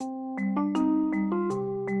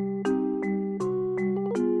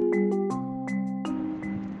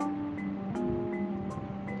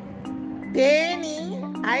Theni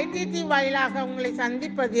IDD வாயிலாக உங்களை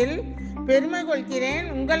சந்திப்பதில் பெருமை கொள்கிறேன்.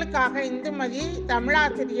 உங்களுக்காக இந்துமதி,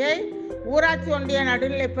 தமிழாசிரியை, ஊராட்சி ஒன்றிய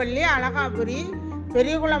நடுநிலைப்பள்ளி, அழகாபுரி,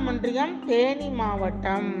 பெரியகுளம் ஒன்றியம், தேனி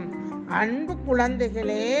மாவட்டம். அன்பு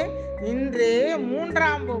குழந்தைகளே, இன்று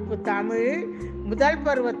 3ஆம் வகுப்பு தமிழ் முதல்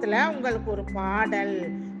பருவத்தில் உங்களுக்கு ஒரு பாடல்,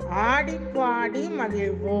 ஆடி பாடி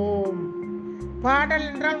மகிழ்வோம். பாடல்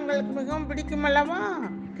என்றால் உங்களுக்கு மிகவும் பிடிக்கும் அல்லவா?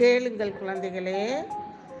 கேளுங்கள் குழந்தைகளே.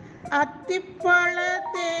 அத்திப்பழ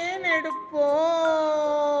தேன்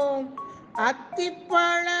எடுப்போம்,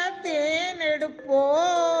 அத்திப்பழ தேன்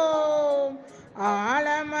எடுப்போம்,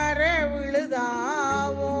 ஆலமர விழுதாவோம்,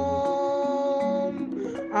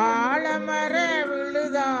 ஆலமர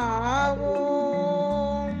விழுதாவோம்,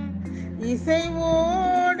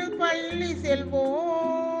 இசைவோடு பள்ளி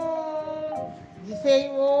செல்வோம்,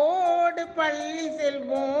 இசைவோடு பள்ளி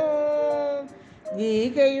செல்வோம்,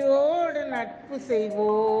 ஈகையோடு நட்பு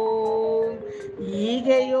செய்வோம்,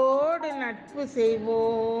 ஈகையோடு நட்பு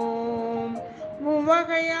செய்வோம்,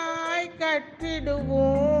 உவகையாய்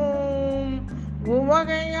கற்றிடுவோம்,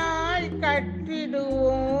 உவகையாய்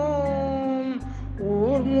கற்றிடுவோம்,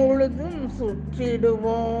 ஊர் முழுதும்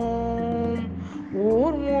சுற்றிடுவோம்,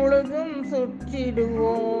 ஊர் முழுதும்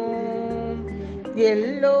சுற்றிடுவோம்,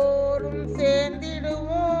 எல்லோரும்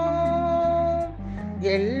சேர்ந்திடுவோம்,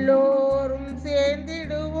 எல்லோரும்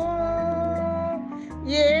சேர்ந்திடுவோம்,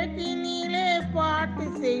 ஏட்டினிலே பாட்டு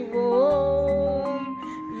செய்வோம்,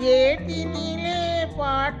 ஏட்டினிலே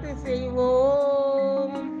பாட்டு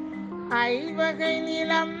செய்வோம், ஐவகை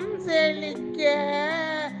நிலம் செழிக்க,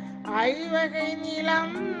 ஐவகை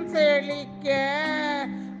நிலம் செழிக்க,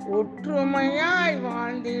 ஒற்றுமையாய்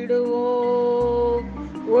வாழ்ந்திடுவோம்,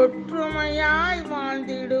 ஒற்றுமையாய்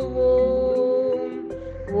வாழ்ந்திடுவோம்,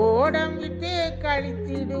 ஓடம் விட்டே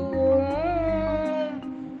கழித்திடுவோம்,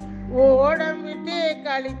 ஓடம் விட்டே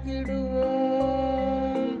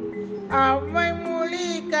கழித்திடுவோம், அவ்வை மொழி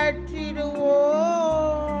கற்றிடுவோம்,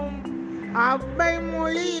 அவ்வை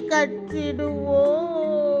மொழி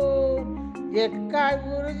கற்றிடுவோம், எக்காய்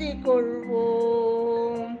உறுதி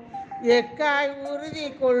கொள்வோம், எக்காய் உறுதி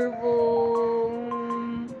கொள்வோம்.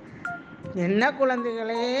 என்ன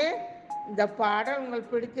குழந்தைகளே, இந்த பாடல்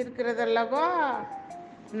உங்களுக்கு பிடித்திருக்கிறது அல்லவா?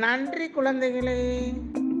 நன்றி குழந்தைகளே.